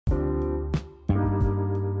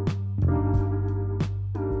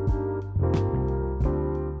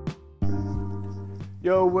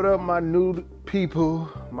Yo, what up, my nude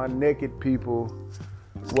people, my naked people?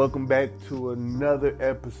 Welcome back to another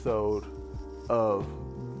episode of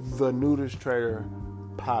the Nudist Trader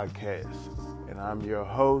podcast. And I'm your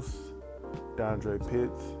host, Dondre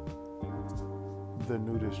Pitts, the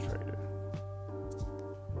Nudist Trader.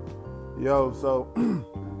 Yo, so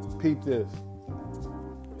peep this.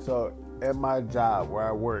 So at my job where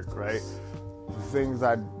I work, right?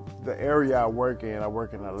 The area I work in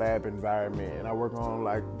a lab environment, and I work on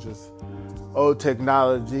like just old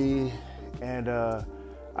technology, and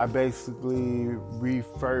I basically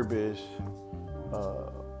refurbish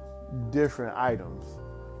different items.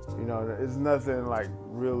 You know, it's nothing like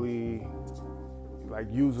really like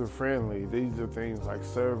user friendly. These are things like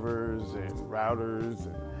servers and routers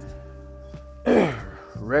and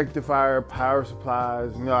rectifier, power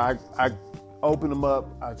supplies. You know, I open them up,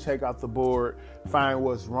 I check out the board, find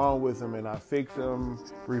what's wrong with them, and I fix them,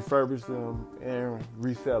 refurbish them, and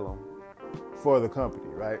resell them for the company,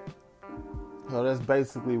 right? So that's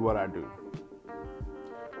basically what I do.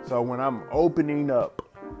 So when I'm opening up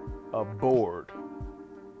a board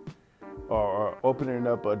or opening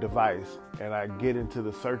up a device and I get into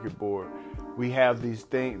the circuit board, we have this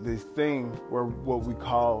thing where what we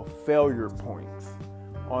call failure points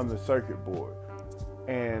on the circuit board.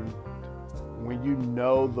 And when you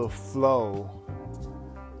know the flow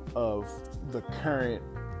of the current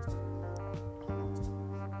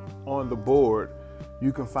on the board,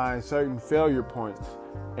 you can find certain failure points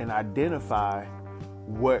and identify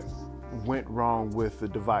what went wrong with the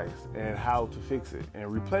device and how to fix it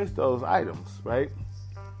and replace those items, right?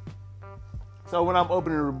 So when I'm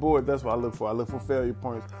opening the board, that's what I look for. I look for failure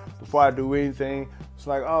points before I do anything. It's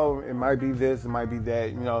like, oh, it might be this, it might be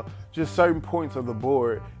that, you know, just certain points of the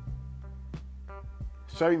board.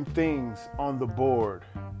 Certain things on the board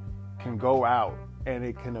can go out and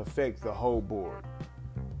it can affect the whole board,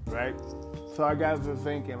 right? So I got to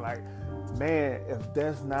thinking like, man, if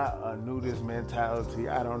that's not a nudist mentality,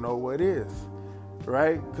 I don't know what is,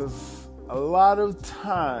 right? Because a lot of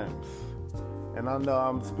times, and I know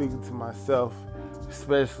I'm speaking to myself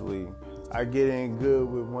especially, I get in good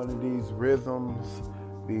with one of these rhythms,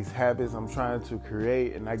 these habits I'm trying to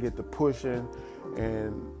create, and I get to pushing,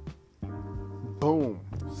 and boom,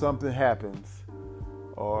 something happens,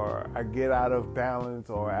 or I get out of balance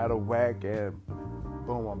or out of whack, and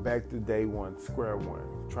boom, I'm back to day one, square one,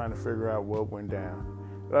 trying to figure out what went down.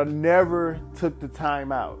 But I never took the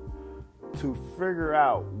time out to figure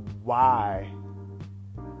out why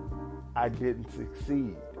I didn't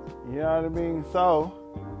succeed. You know what I mean? So,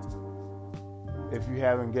 if you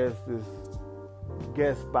haven't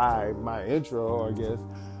guessed by my intro, I guess,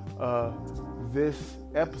 this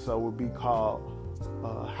episode would be called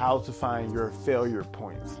how to find your failure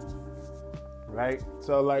points, right?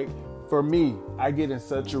 So like for me, I get in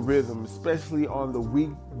such a rhythm, especially on the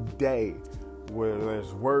weekday where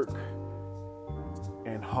there's work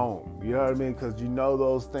and home, you know what I mean? Because you know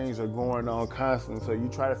those things are going on constantly, so you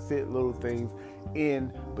try to fit little things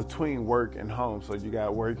in between work and home. So you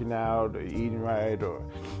got working out or eating right, or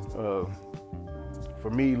for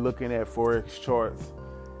me, looking at Forex charts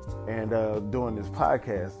and doing this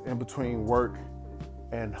podcast in between work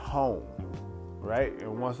and home, right?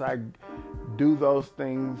 And once I do those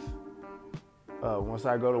things, once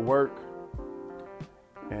I go to work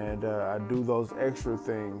and I do those extra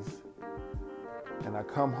things and I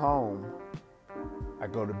come home, I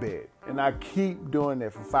go to bed. And I keep doing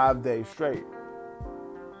that for 5 days straight.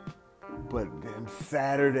 But then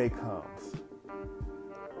Saturday comes.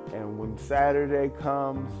 And when Saturday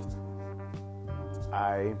comes,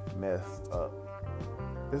 I mess up.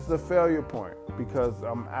 It's a failure point because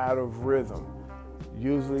I'm out of rhythm.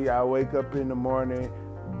 Usually I wake up in the morning,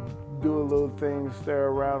 do a little thing, stir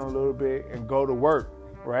around a little bit, and go to work,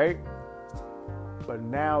 right? But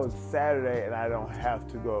now it's Saturday and I don't have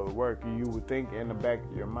to go to work. You would think in the back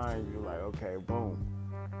of your mind, you're like, okay, boom,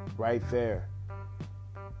 right there.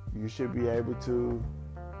 You should be able to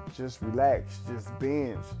just relax, just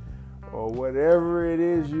binge, or whatever it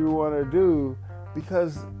is you want to do,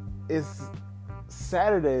 because it's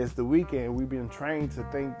Saturday is the weekend. We've been trained to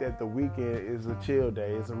think that the weekend is a chill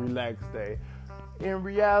day, it's a relaxed day. In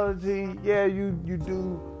reality, yeah, you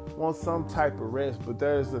do want some type of rest, but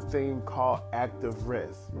there's a thing called active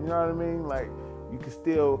rest. You know what I mean? Like, you can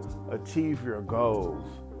still achieve your goals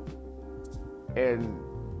and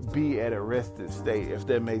be at a rested state, if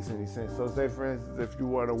that makes any sense. So say, for instance, if you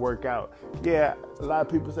want to work out, yeah, a lot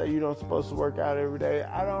of people say you're not supposed to work out every day.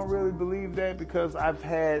 I don't really believe that, because I've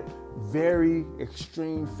had very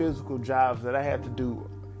extreme physical jobs that I had to do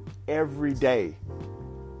every day,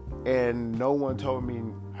 and no one told me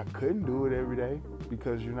I couldn't do it every day.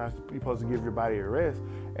 because you're supposed to give your body a rest.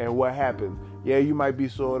 And what happens? Yeah, you might be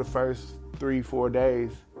sore the first 3-4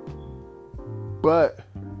 days, but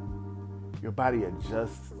your body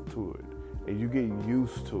adjusts to it and you get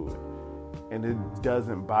used to it and it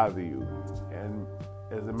doesn't bother you. And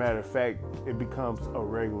as a matter of fact, it becomes a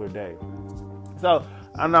regular day. So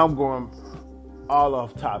I know I'm going all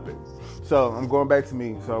off topic. So I'm going back to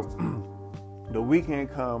me. So the weekend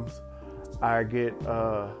comes, I get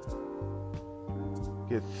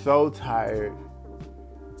so tired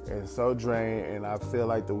and so drained, and I feel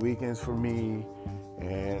like the weekend's for me,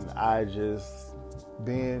 and I just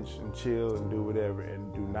binge and chill and do whatever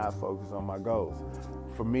and do not focus on my goals.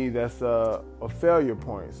 For me, that's a failure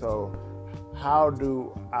point. So how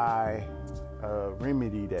do I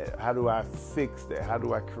remedy that? How do I fix that? How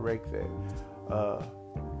do I correct that?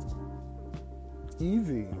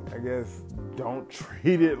 Easy, I guess. Don't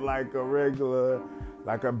treat it like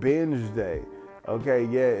a binge day. Okay,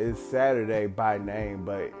 yeah, it's Saturday by name,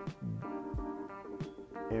 but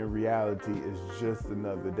in reality, it's just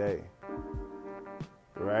another day,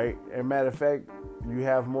 right? And matter of fact, you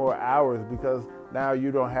have more hours because now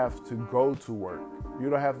you don't have to go to work. You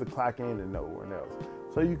don't have to clock in to no one else.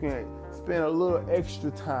 So you can spend a little extra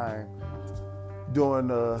time doing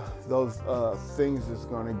those things that's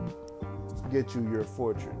going to get you your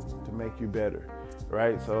fortune, to make you better,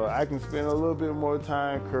 right? So I can spend a little bit more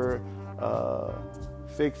time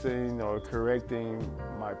fixing or correcting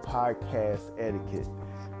my podcast etiquette.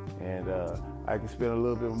 And I can spend a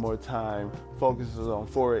little bit more time focusing on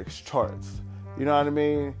Forex charts. You know what I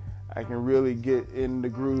mean? I can really get in the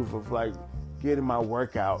groove of like getting my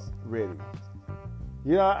workout ready.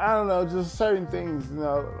 You know, I don't know, just certain things, you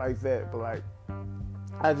know, like that. But like,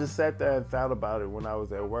 I just sat there and thought about it when I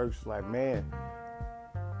was at work. It's like, man,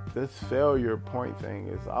 this failure point thing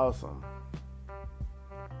is awesome.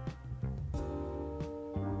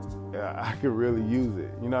 Yeah, I could really use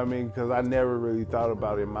it. You know what I mean? Because I never really thought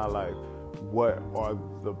about it in my life. What are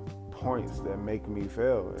the points that make me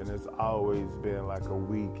fail? And it's always been like a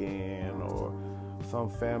weekend or some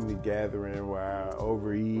family gathering where I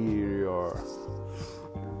overeat or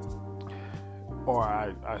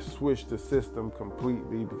I switch the system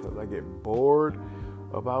completely because I get bored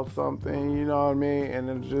about something, you know what I mean? And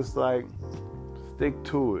it's just like, stick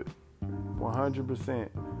to it 100%.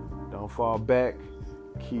 Don't fall back.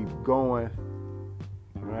 Keep going,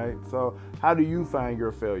 right? So how do you find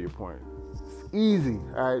your failure point? It's easy.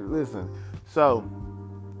 All right, listen. So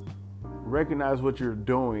recognize what you're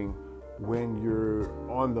doing when you're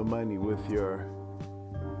on the money with your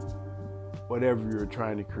whatever you're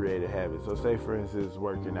trying to create a habit. So say, for instance,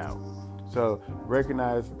 working out. So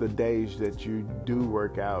recognize the days that you do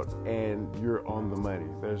work out and you're on the money.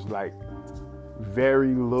 There's like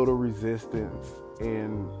very little resistance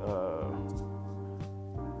in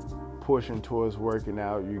pushing towards working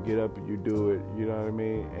out. You get up and you do it, you know what I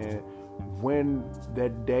mean? And when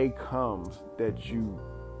that day comes that you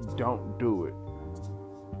don't do it,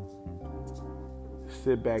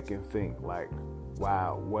 sit back and think like,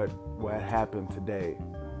 wow, what happened today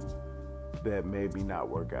that made me not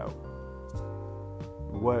work out?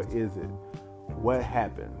 What is it? What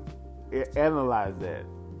happened? Analyze that.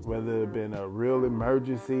 Whether it been a real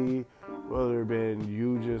emergency, whether it been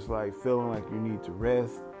you just like feeling like you need to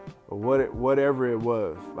rest, or whatever it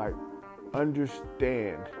was, like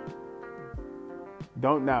understand.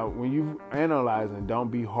 When you analyzing, don't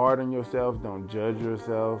be hard on yourself. Don't judge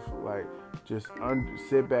yourself. Like just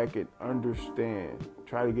sit back and understand.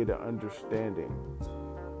 Try to get an understanding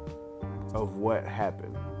of what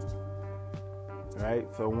happened. Right?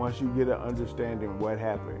 So once you get an understanding what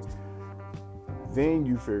happened, then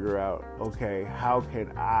you figure out, okay, how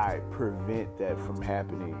can I prevent that from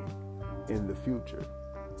happening in the future?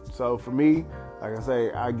 So for me, like I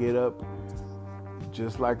say, I get up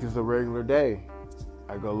just like it's a regular day.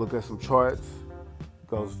 I go look at some charts,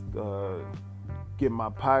 go get my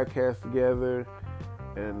podcast together,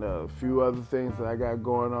 and a few other things that I got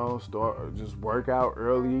going on. Just work out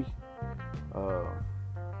early.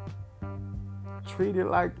 Treat it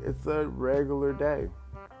like it's a regular day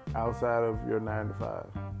outside of your 9 to 5.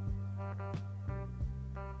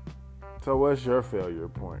 So what's your failure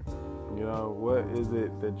point? You know, what is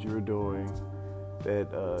it that you're doing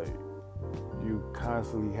that you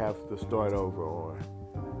constantly have to start over on?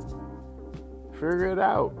 Figure it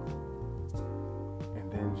out.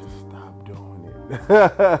 And then just stop doing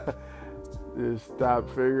it. Just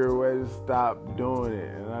figure a way to stop doing it.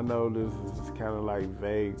 And I know this is kind of like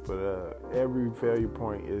vague, but every failure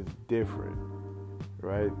point is different,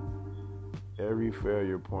 right? Every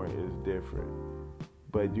failure point is different.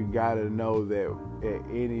 But you gotta know that at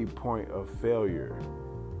any point of failure,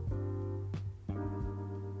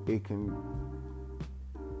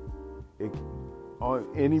 on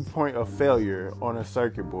any point of failure on a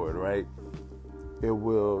circuit board, right? It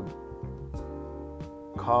will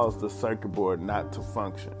cause the circuit board not to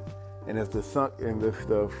function. And if the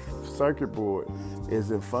circuit board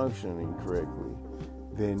isn't functioning correctly,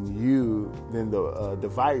 then the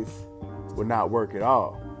device will not work at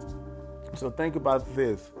all. So think about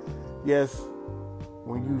this. Yes,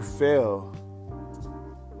 when you fail,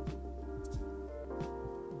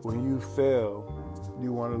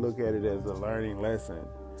 you want to look at it as a learning lesson.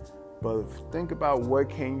 But think about what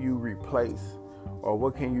can you replace or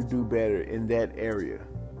what can you do better in that area.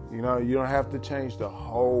 You know, you don't have to change the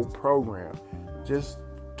whole program. Just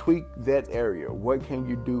tweak that area. What can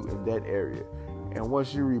you do in that area? And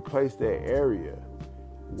once you replace that area,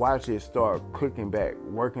 watch it start clicking back,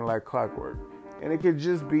 working like clockwork. And it could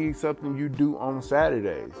just be something you do on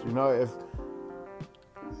Saturdays. You know, if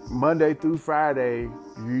Monday through Friday,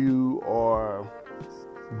 you are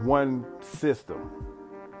one system,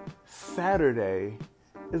 Saturday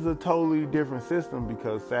is a totally different system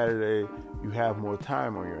because Saturday you have more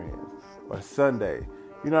time on your hands. Or Sunday,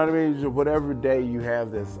 you know what I mean? Whatever day you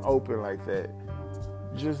have that's open like that,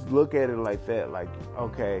 just look at it like that. Like,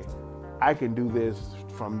 okay, I can do this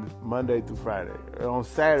from Monday through Friday. And on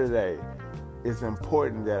Saturday, it's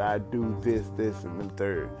important that I do this, and the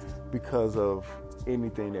third because of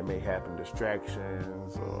anything that may happen,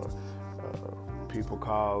 distractions or people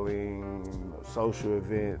calling, social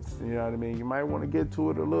events, you know what I mean? You might want to get to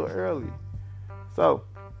it a little early. So,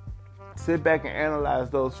 sit back and analyze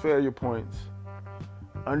those failure points.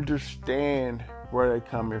 Understand where they're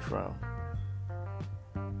coming from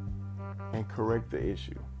and correct the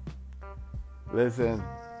issue. Listen,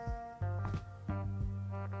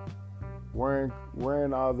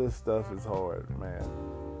 wearing all this stuff is hard, man.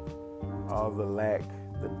 All the lack,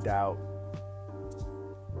 the doubt,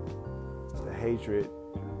 the hatred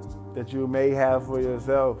that you may have for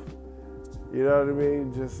yourself. You know what I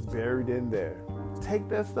mean? Just buried in there. Take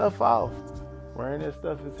that stuff off. Wearing that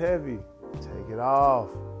stuff is heavy. Take it off.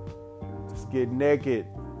 Just get naked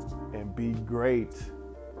and be great.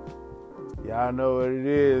 Y'all know what it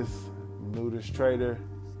is. Nudist Trader,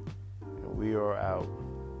 and we are out.